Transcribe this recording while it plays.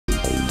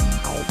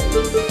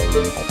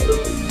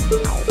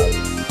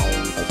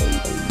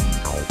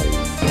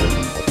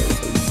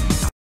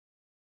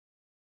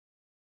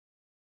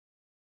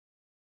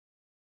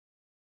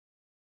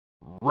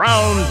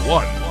Round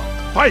one,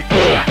 fight!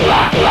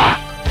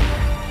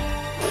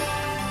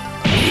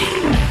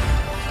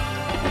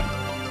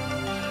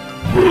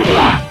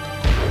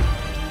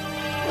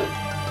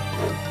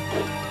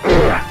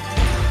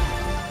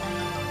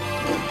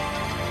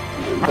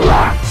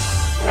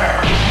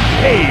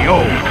 KO!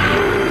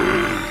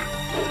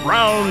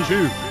 Round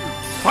two,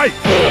 fight!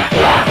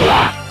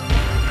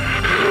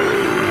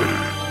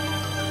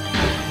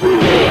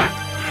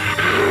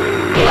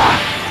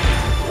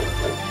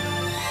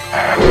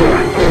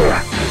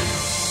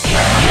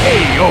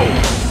 KO!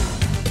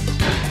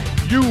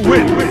 You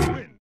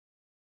win!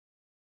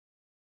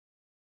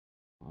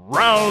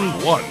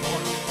 Round one,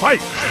 fight!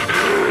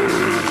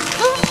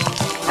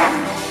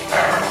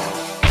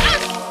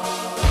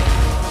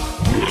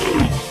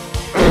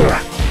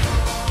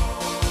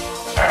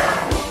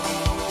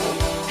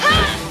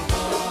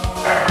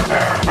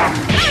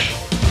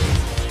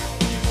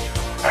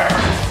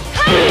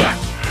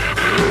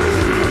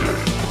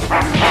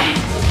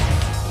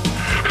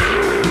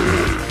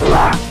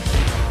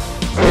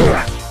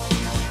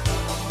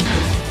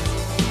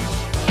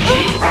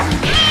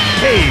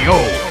 KO!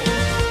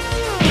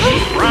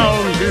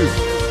 Round two,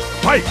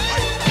 fight!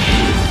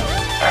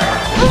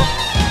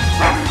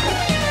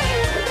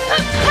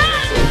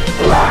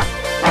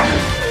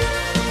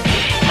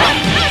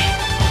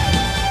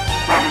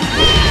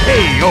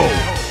 KO!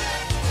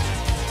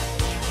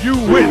 You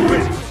win!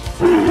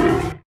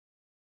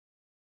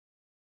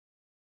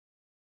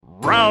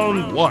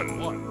 Round one,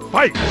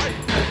 fight!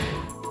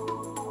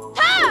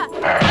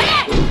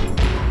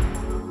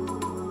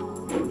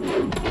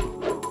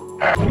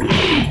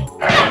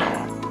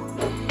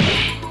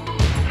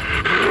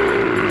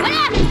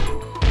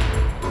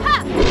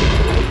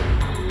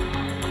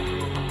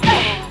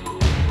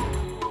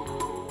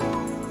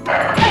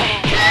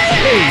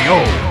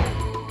 KO!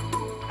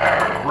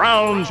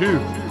 Round two,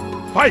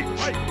 fight!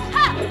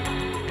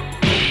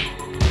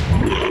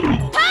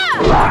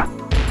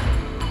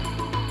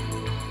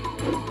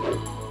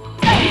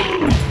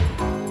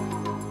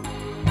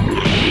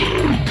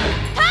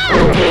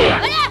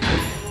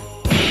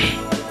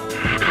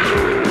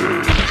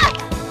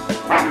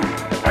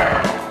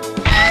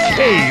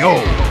 KO!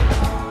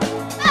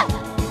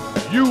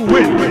 You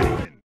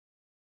win!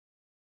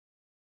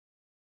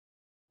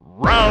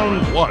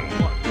 Round one,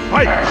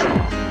 fight!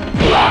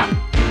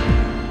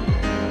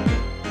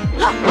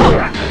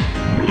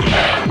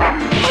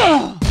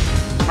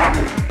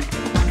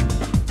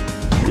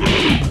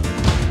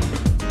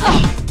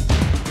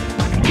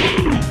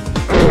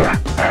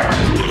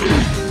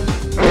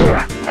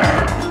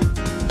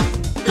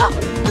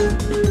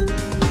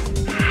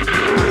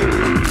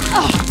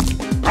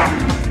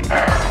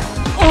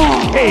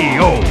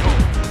 KO!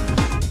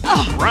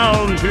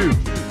 Round two,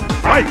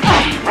 fight!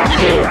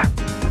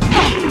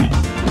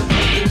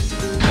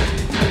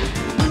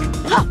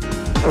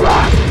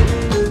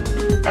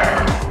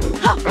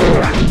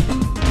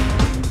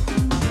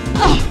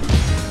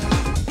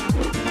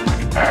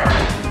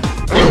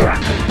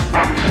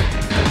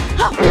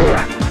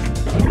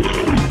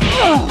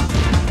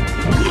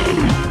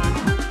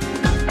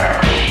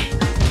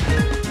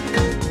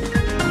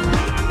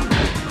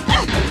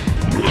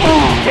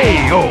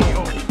 KO!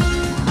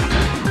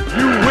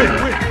 You win!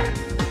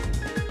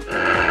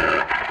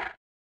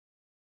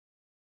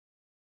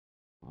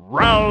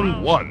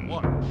 Round one,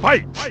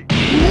 fight!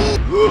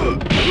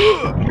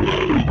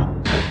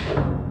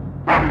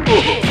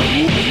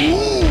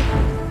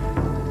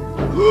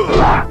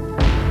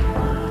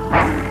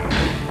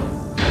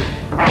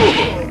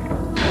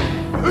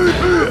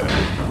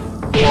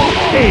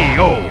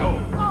 KO!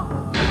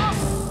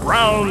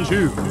 Round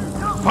two,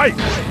 fight!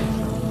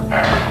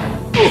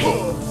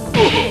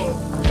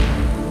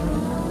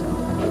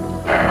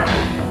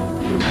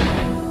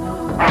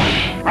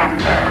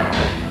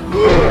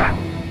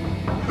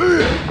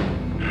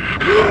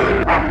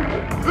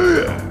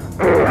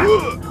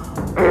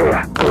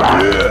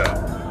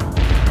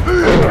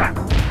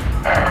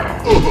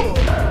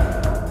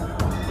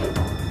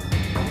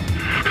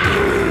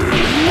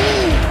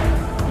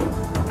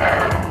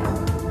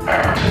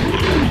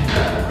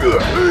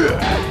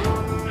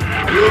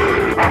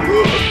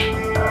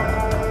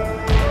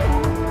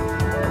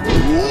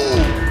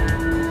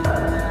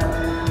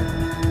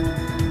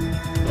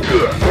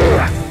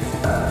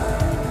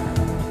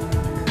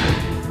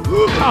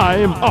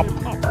 Time up!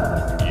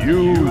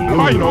 You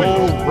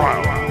final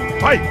round,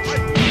 fight!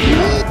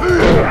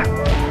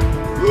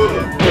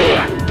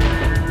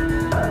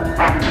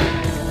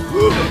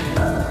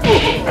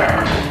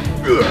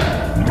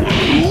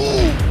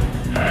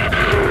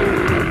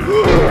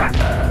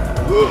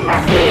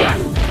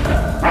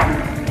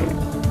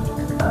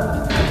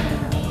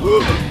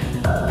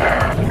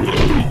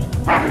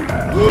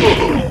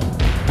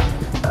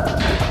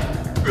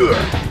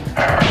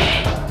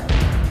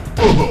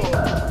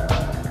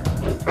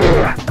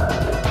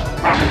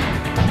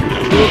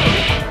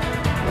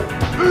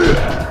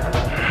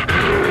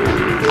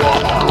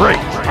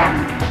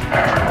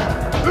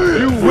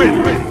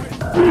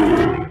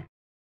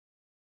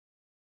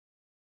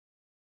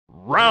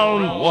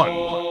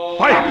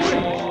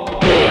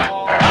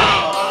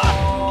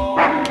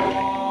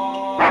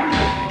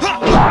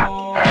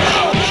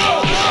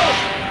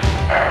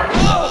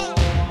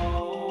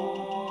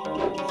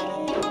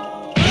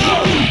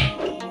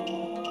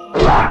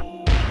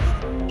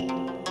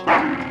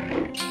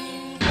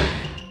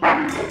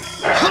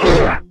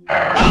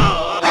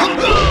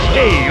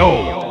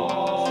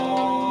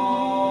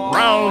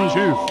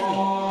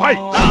 Fight!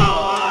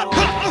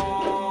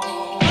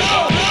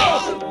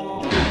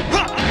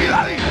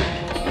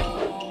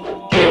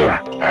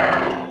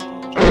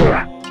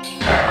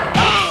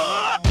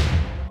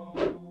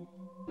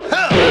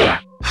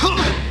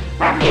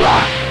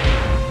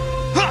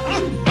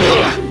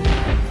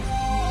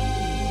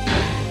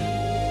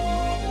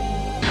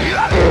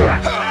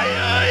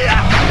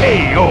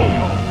 KO!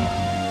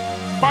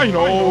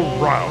 Final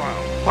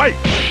round. Fight!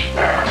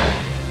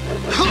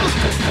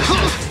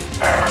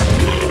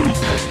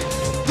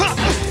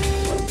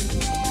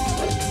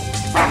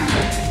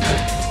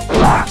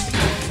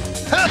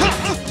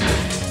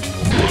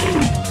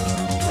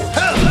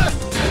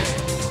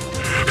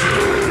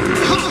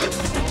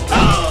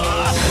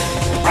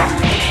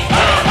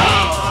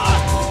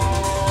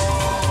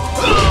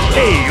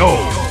 KO!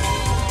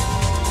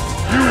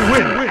 You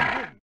win!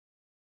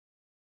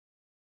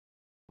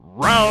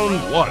 Round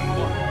 1.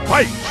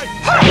 Fight!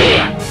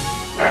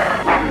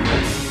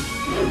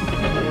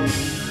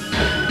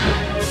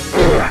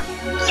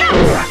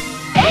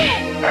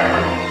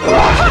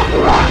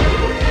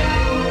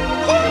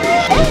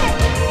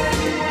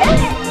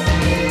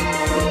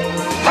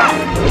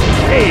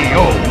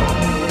 KO!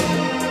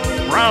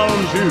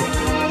 Round 2.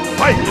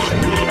 Fight!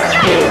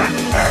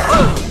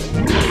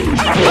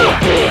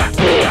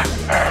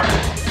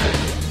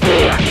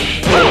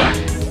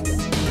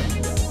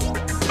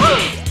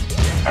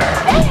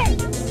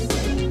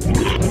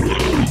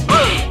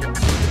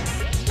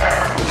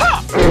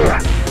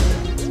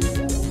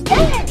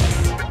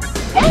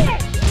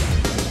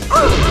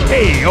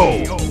 KO!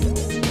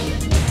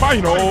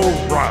 Final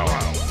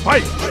round.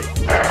 Fight!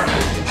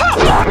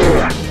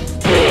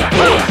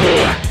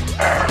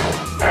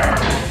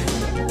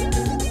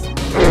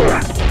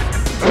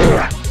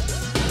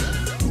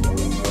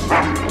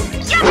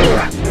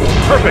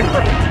 Perfect!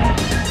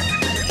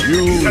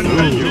 You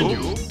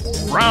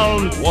lose.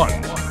 Round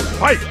 1.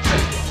 Fight!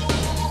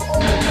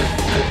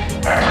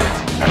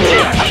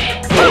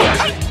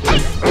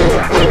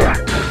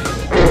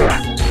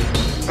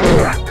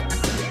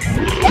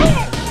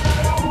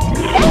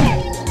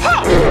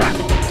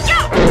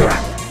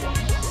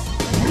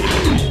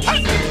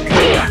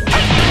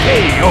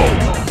 KO!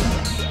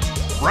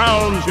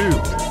 Round 2.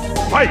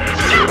 Fight!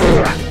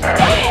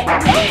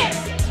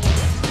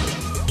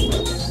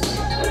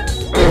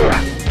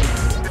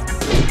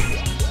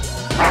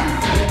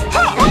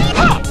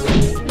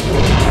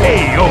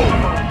 KO!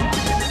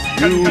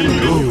 You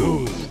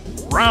lose.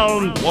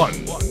 Round 1.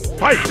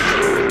 Fight!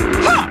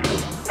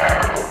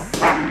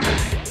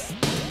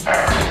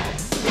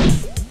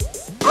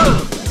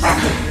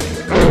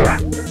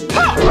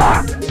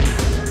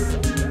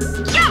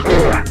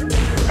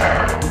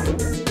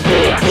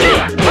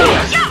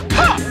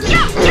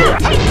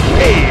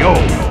 KO!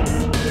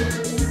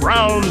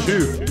 Round 2.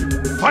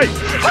 Fight!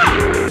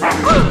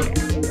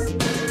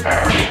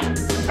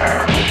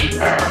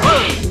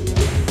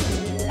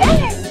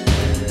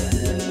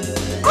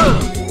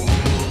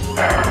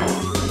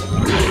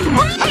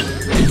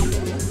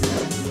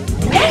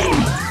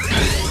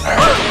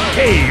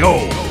 KO!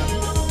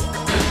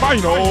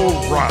 Final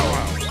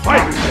round.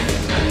 Fight!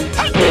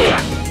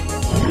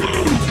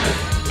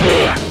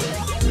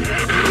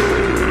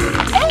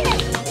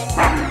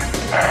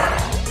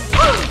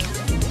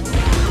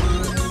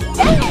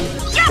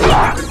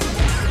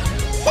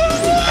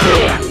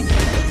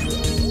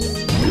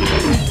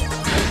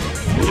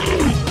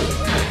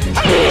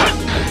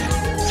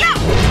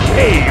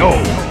 KO!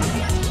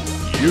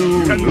 You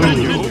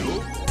lose.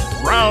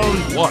 Round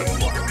 1.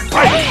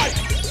 Fight!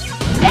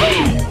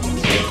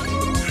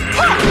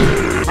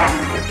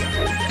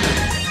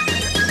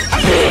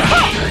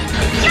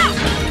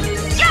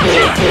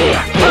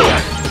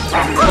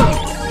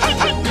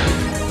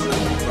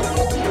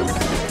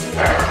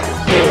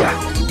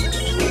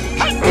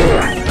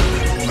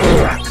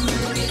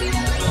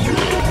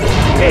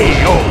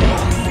 KO!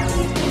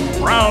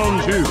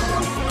 Round 2.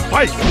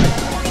 Fight!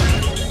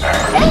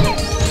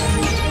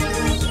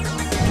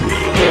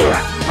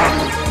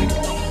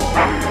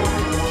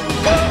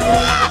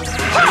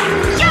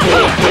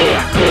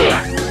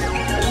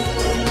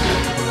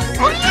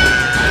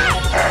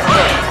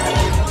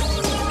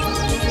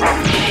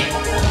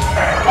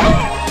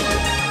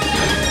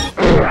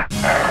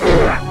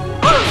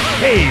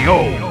 KO!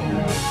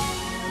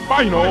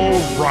 Final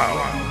round.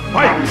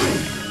 Fight!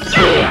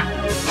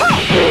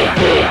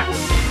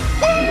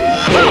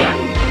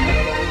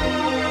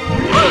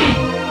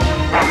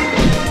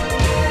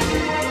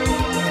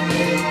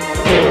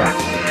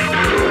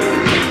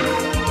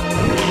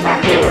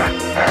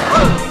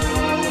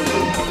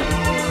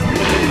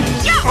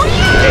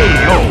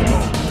 KO!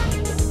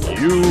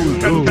 You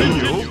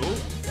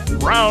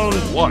lose. Round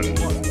 1.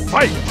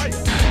 Fight!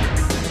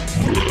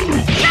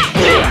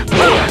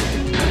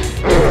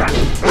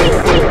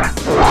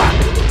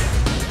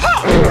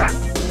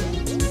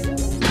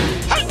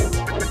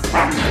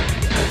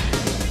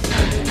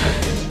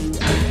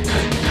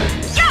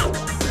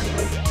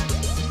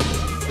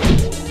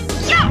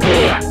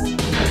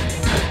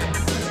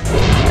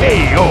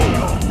 KO!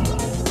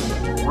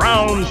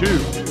 Round 2.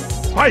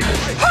 Fight!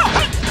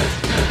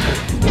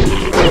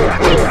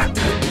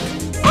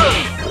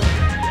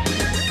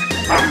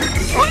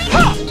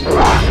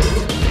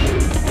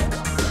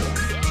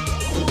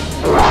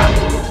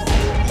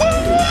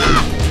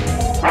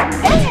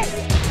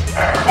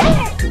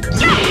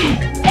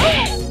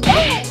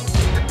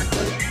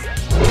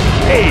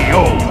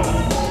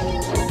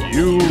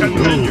 You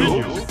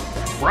continue.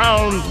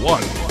 Round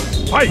 1.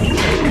 Fight!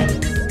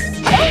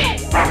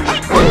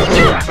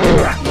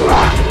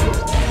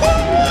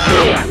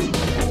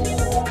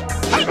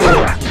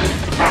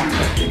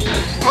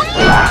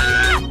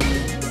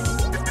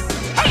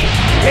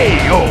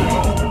 KO!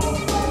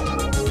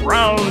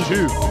 Round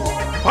 2.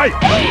 Fight!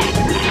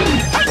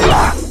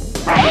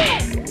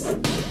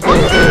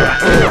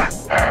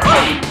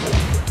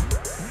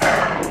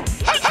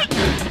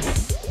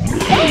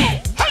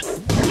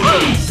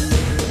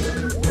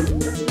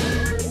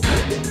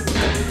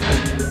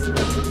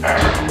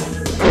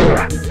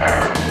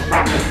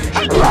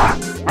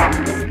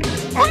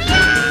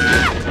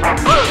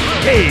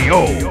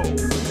 KO!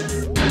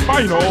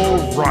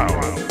 Final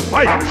round.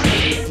 Fight!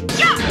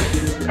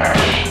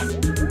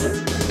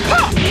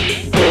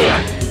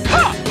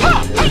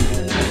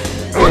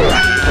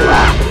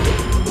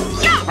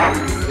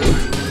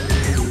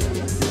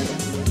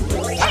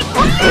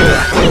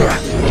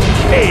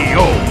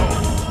 KO!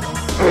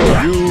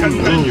 You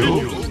continue.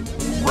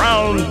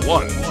 Round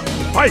 1.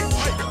 Fight!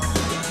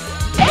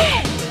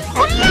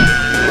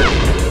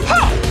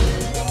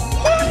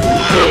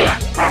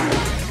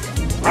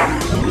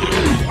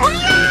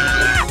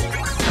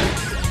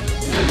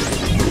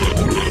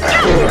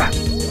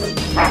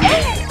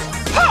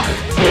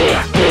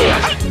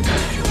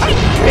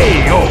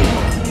 KO!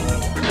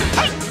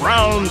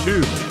 Round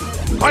 2.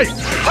 Fight!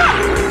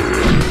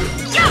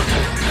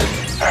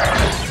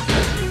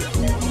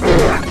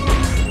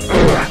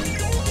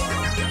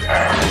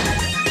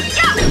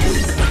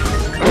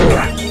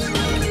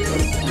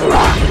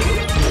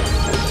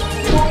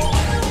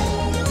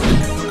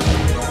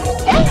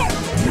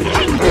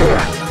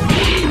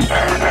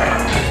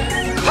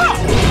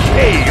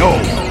 KO!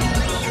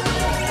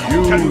 You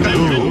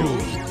continue.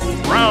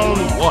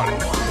 Round 1.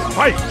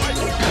 Fight!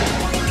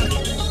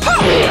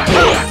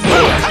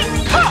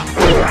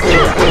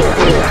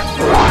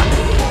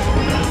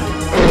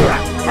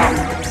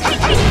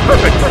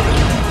 Perfect!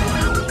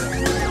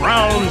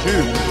 Round 2.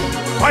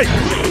 Fight!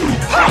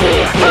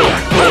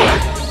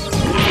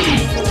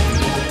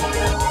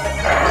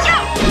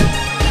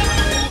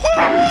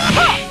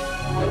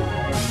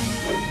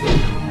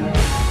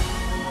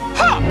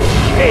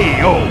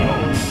 KO!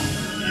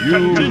 You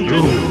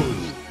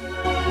lose.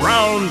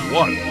 Round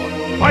 1.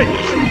 Fight!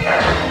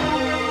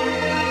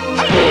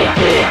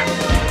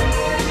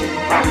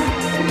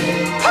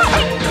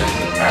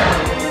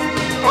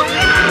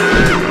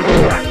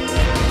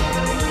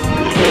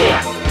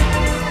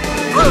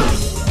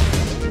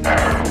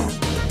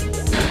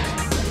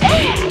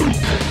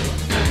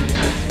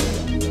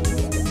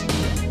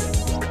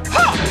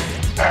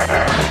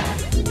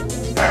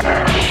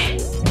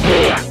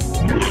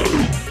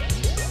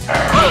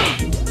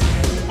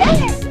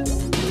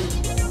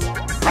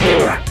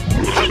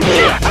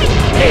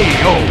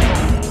 KO!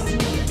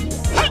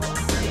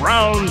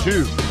 Round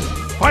 2.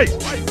 Fight!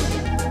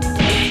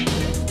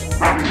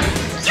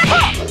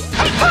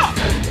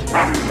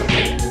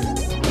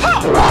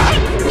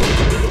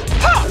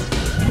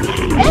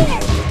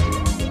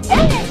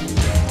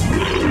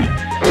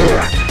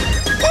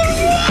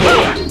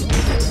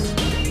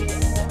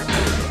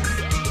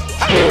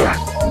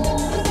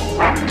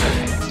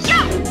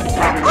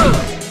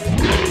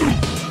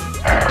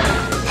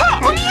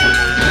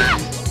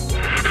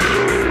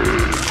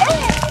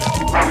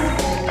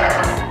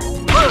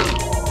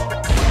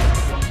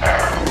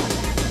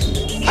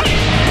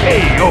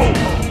 KO!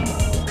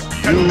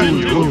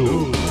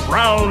 Continue.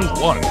 Round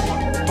 1.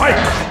 Fight!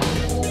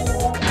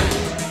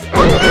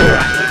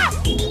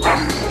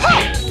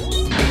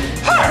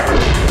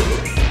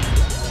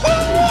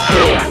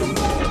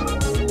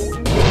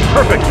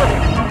 Perfect!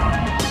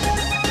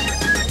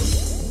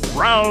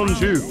 Round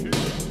 2.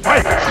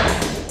 Fight!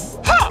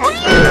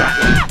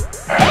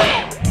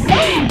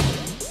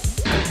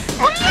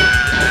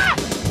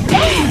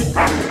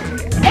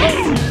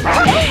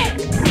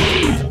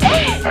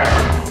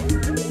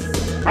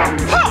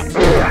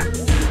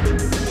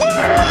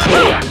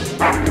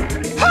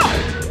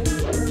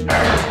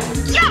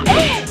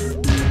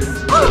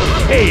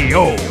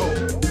 KO!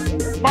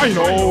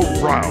 Final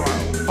round.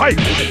 Fight!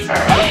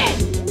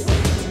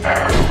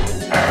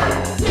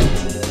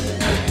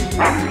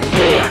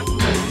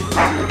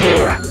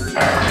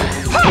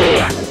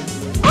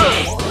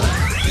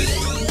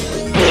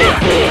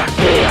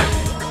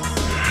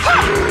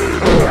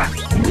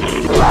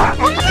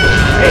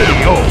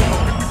 KO!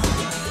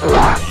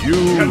 You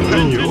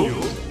continue.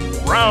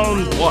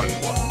 Round 1.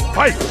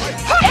 Fight!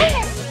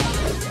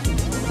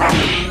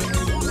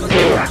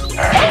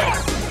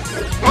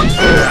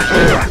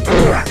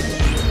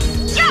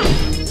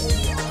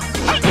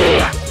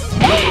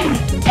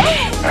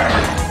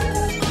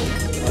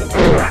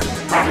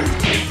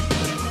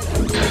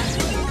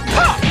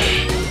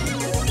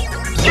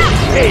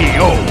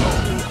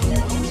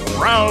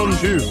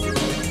 two,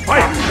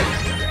 fight!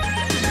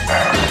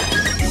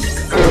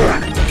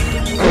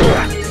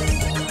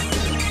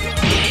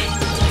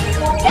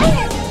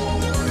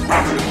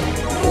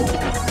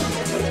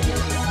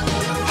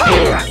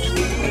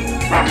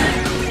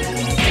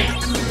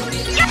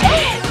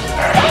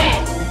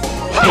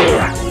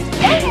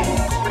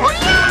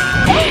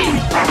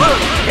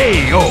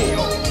 KO!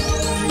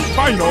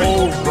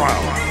 Final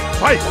round,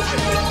 fight!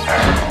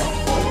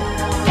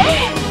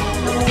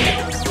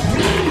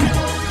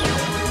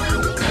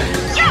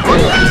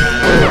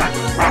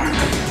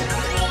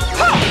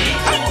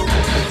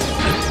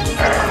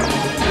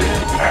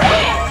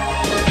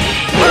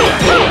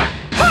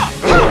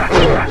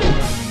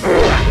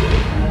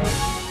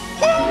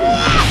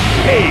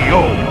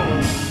 KO!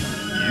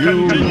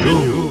 You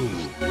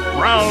lose!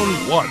 Round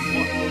one,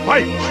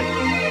 fight!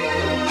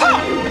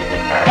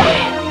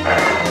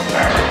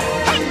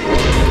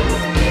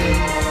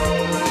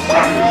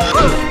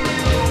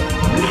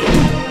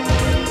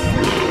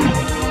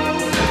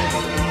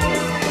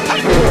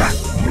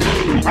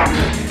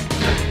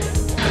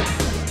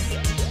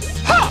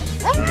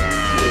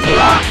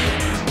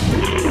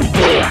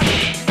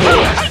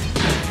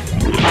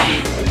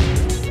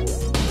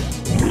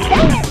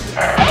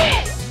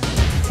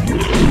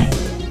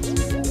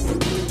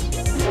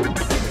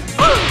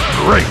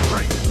 Great!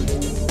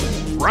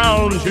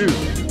 Round two,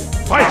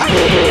 fight!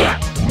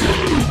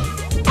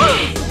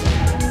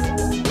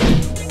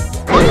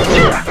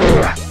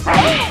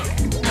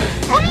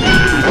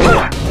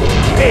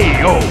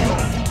 KO!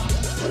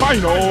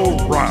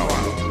 Final round,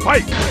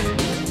 fight!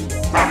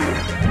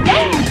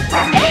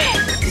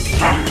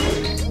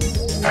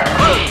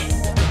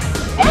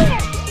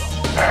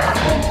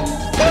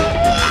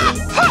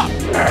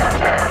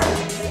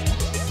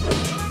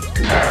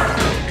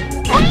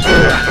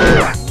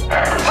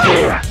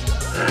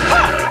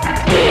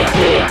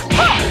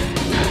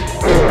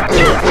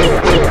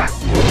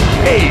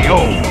 KO!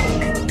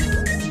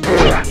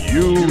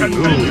 You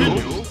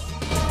lose!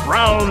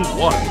 Round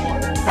one,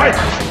 fight!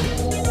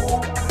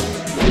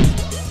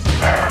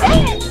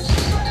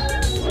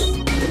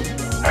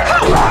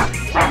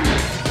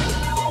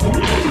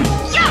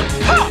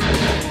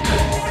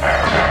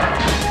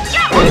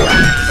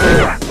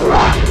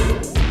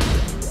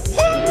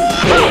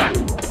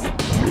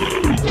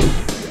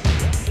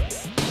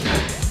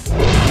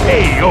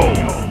 KO!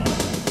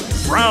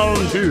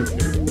 Round two,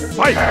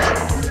 fight!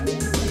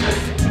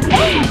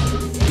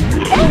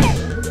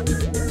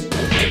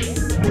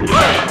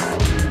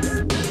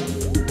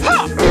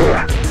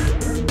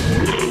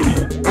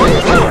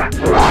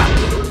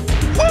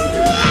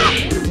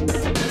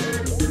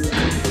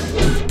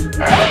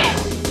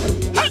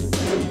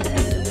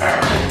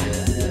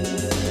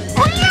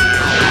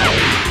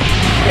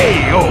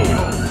 KO!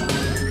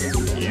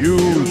 You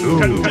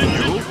lose!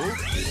 Continue.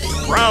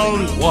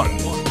 Round one,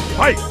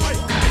 fight!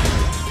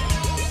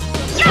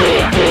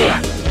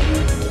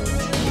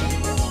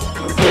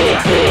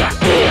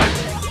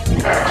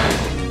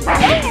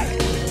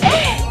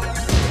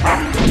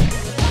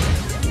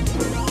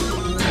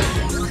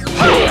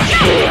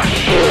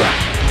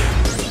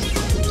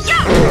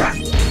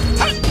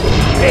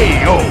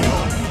 KO!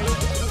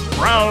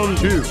 Round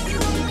two,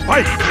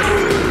 fight!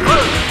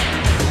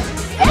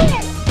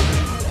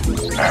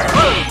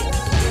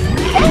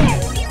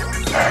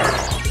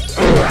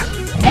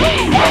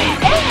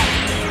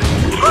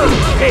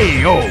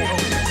 KO!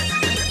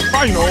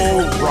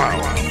 Final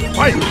round,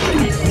 fight!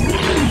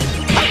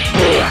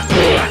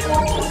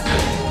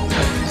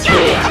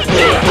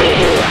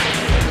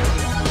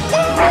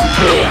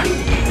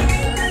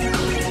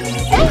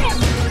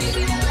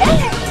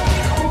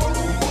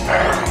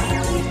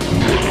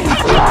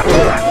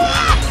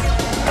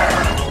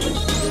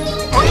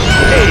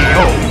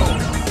 KO!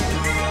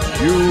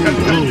 You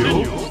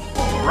lose!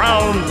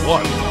 Round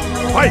one,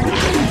 fight!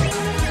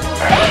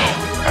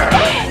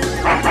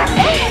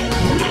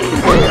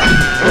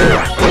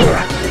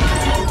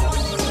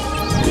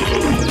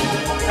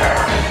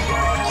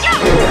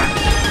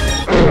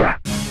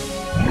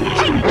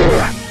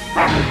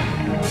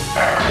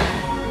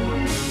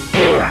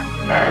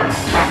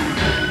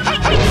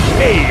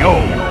 KO!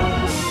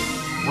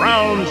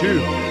 Round two,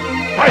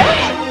 fight!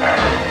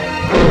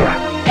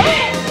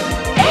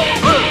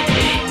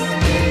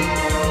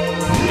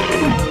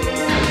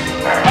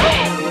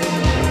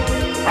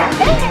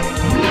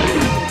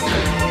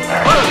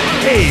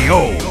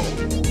 KO!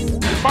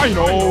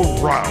 Final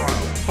round,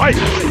 fight!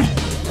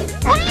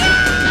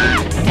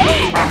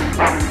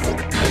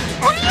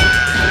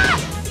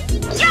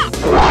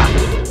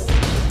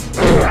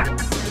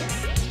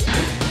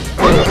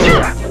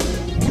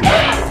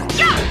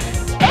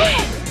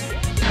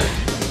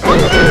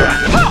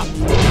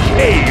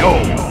 KO!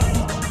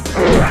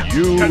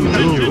 You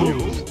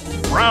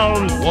lose!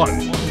 Round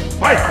one,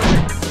 fight!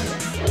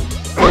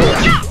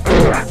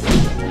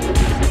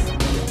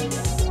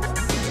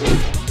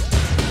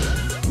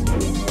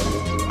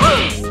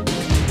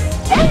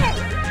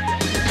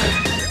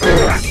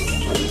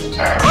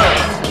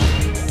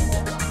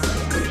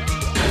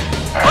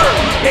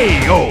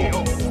 KO!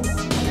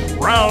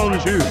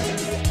 Round two,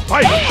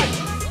 Fight!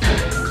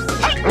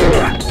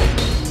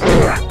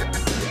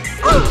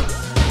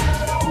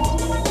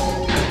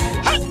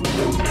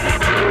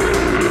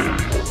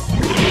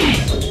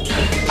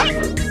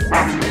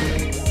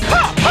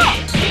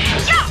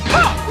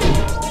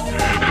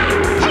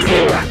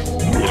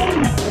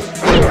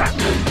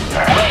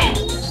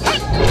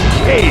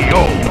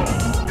 KO!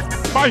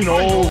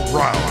 Final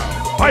round.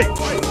 Fight!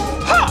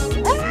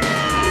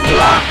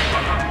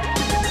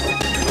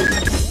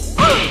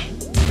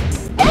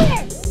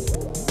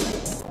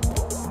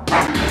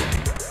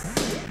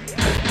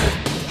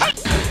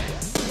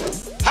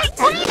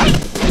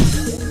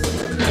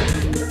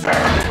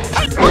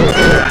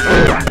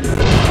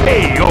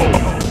 KO!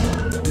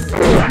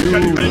 You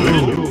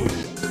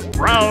lose.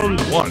 Round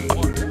 1.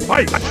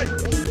 Fight!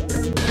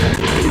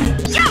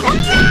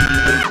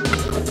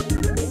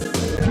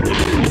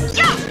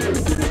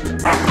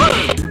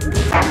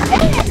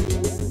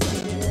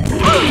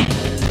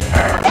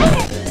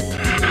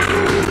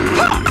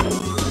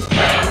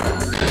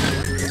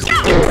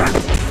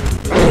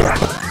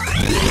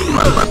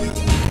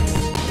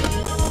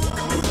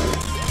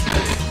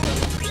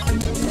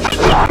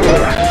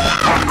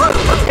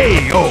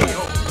 KO!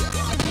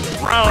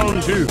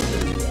 Round 2.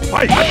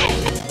 Fight!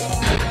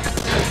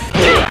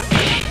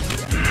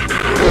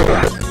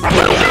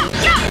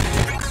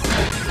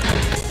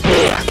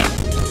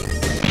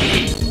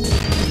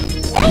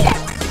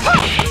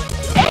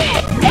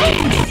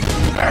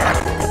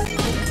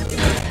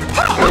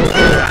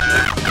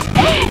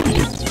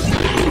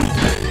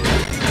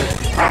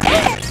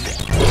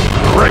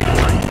 Great!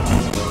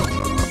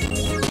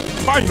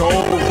 Final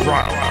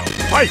round.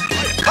 Fight!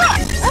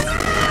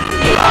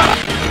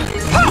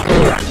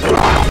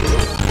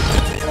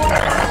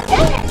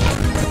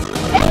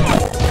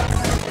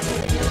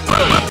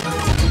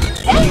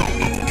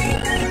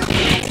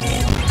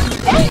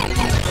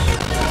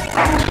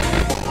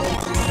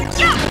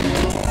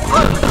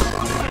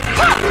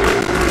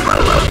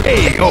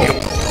 KO!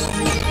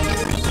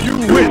 You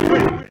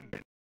win!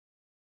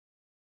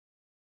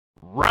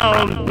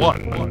 Round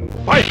 1.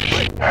 Fight!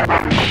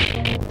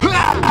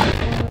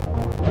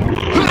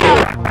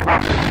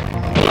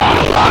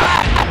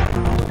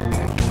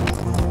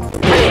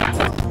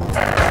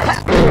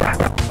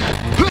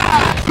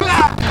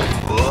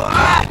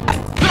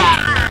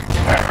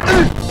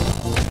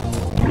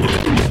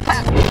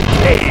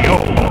 KO!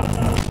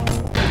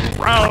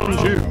 Round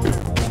 2.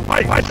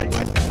 Fight!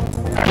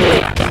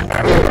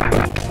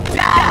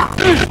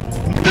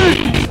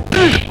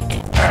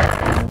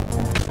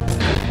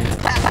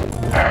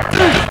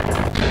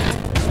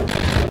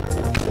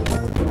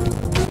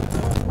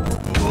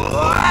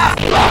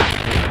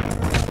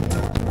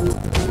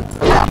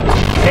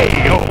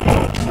 KO!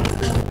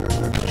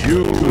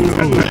 You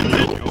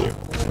lose.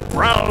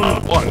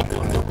 Round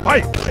 1.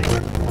 Fight!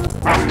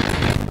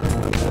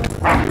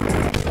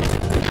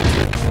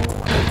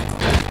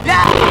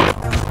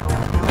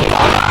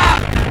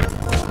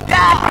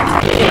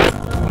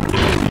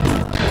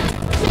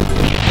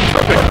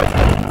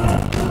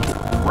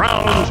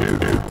 Round 2.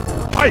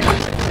 Fight!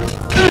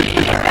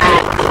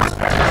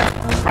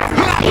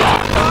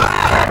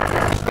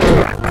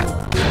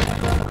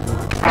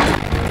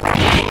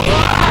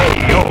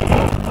 KO!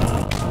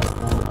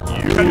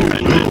 You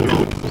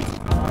lose.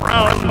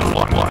 Round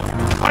 1.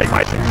 Fight!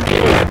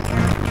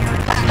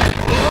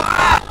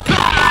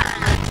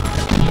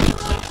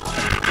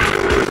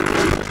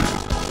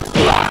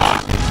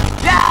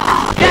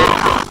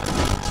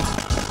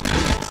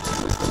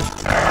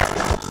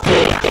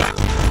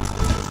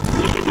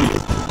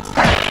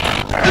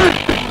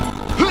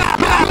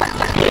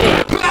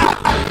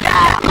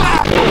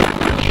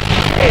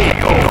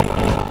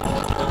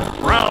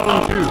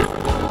 Round 2.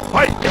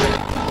 Fight!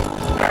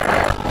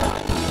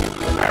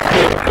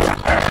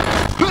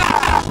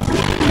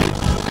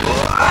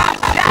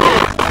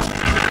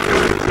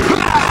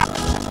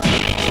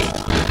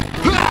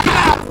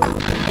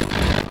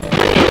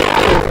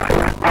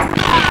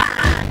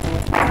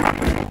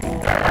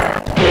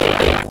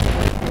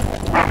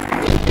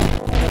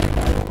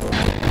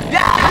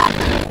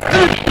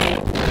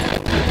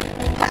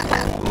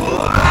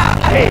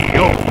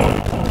 KO!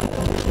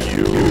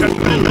 You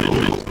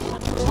lose.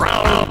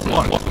 Round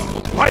 1.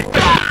 Fight!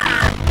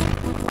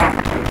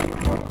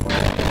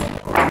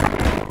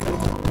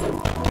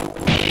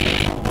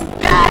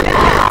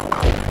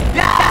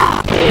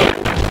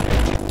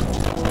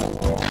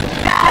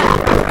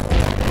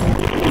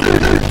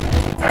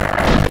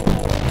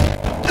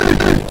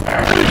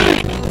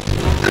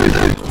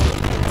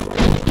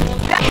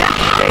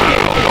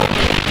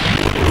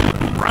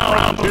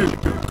 Round 2.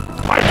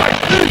 Fight!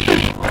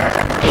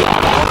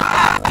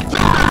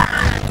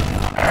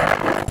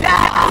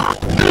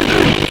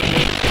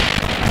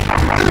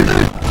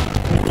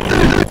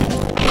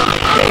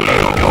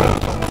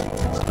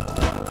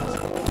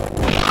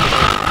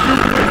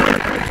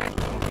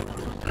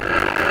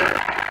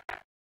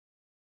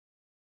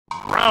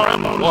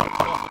 Round 1.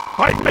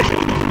 Fight!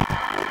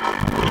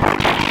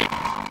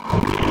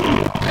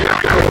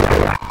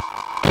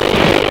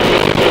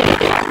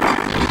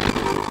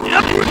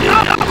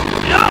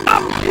 Yep.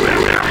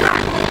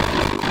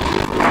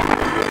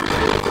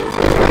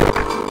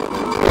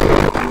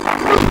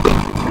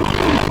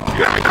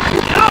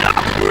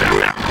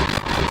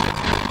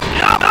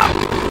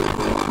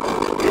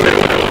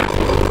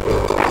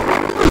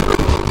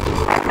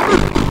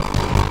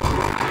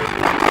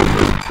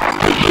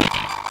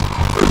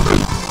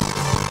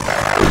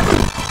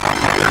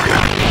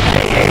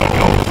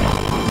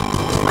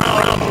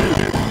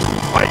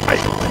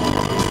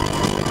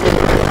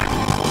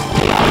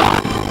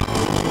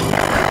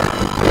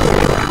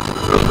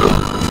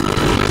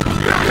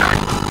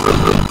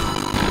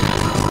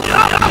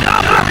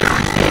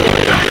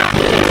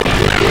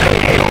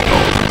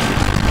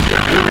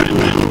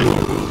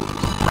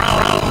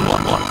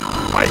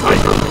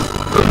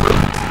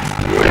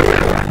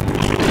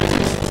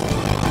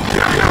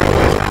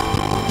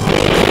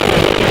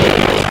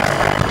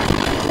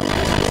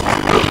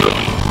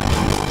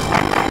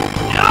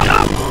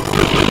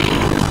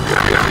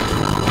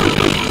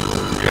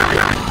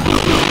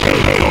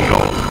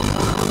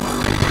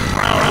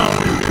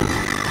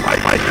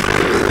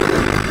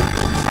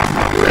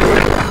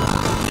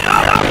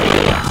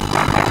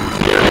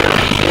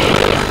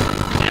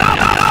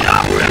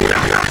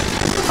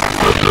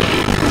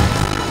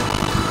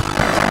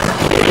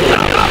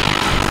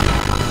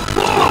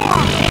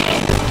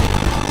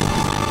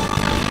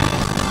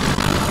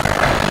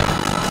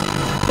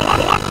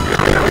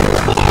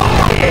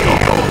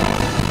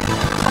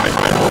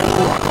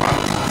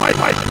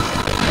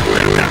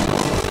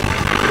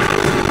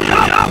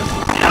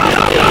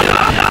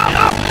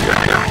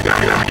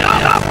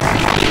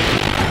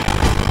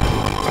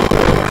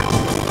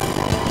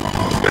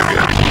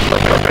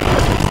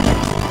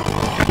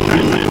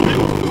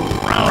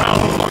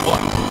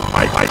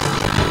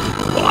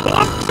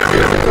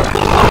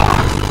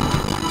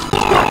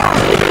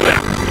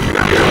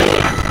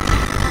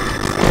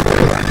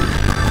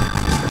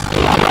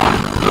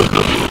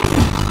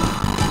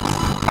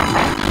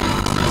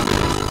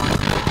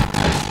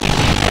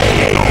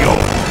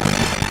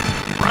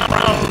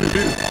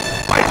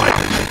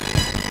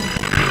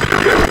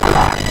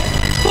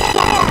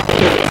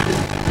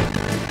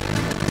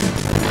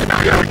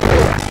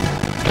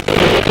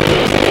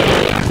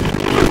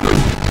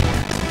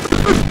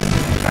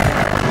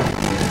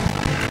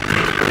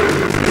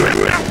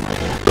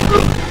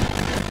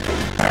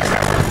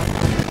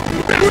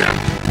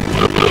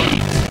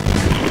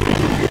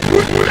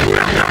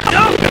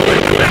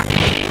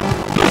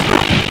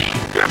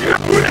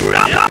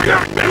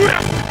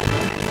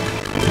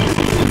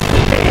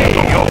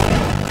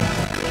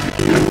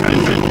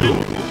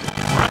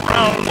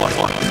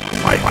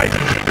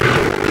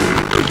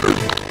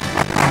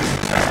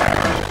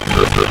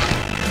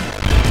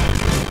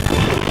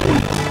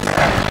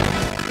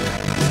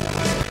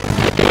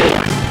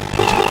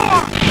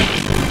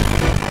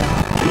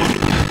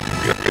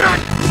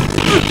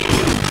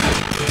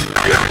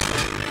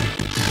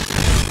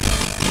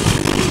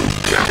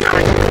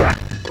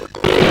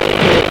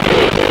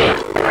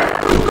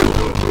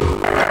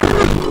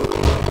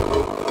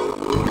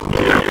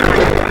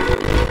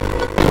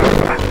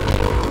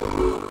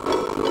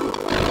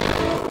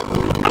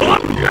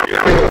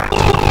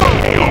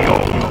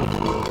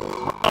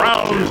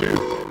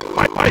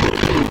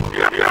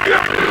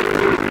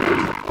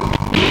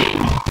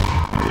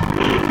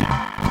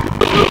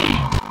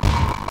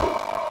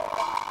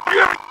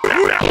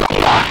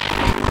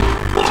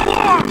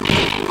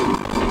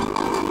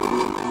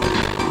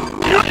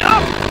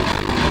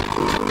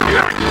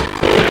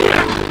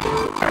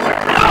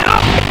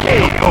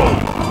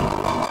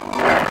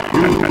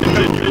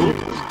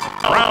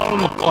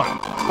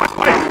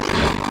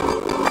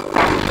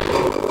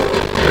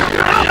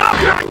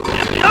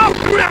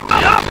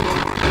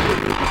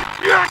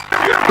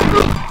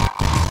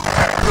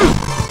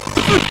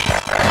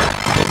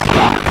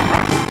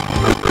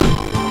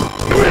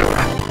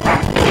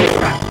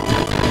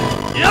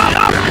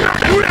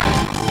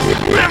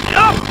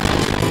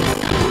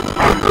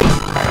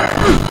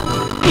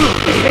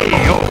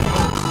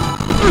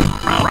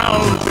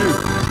 Round 2.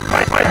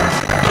 Fight, fight.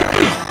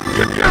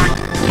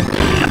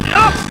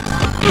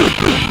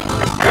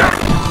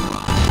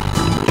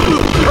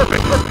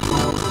 Perfect, perfect.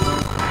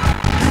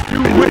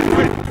 You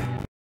win.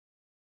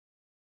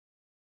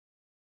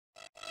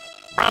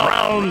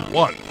 Round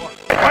 1.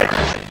 Fight.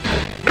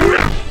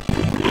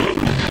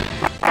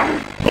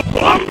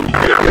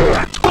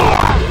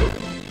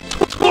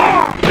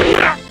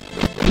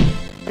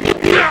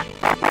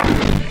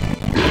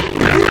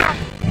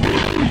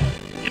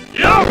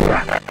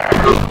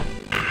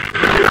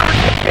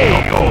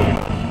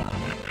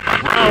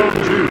 Round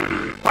 2.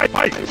 Fight,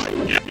 fight.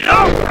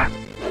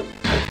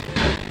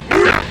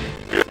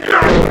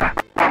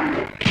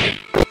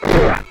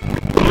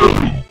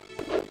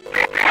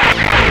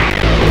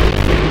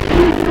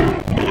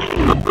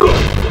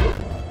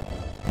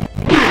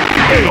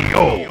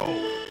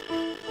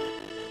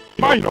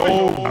 Final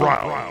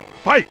round.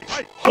 Fight.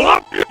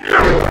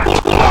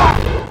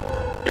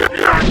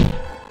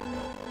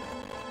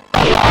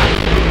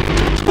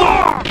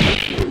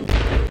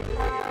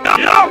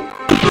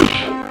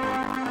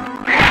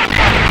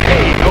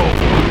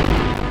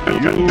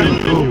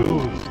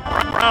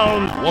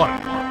 Round 1.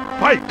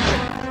 Fight.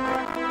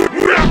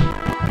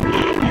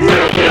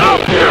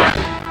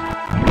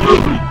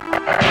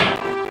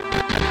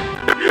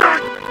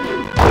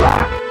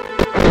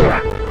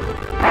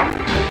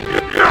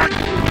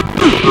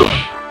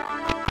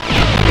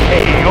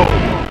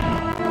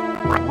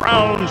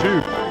 Round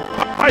 2.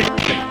 Fight.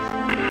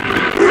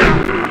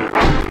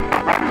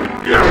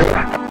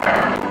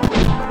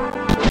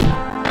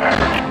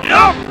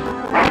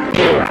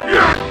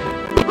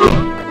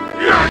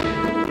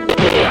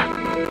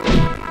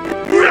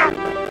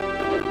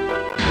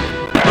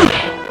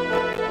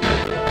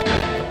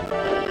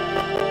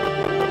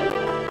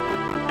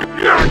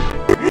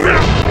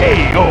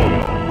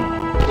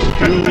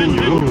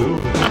 Continue.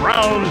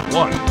 Round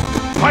 1.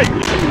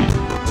 Fight.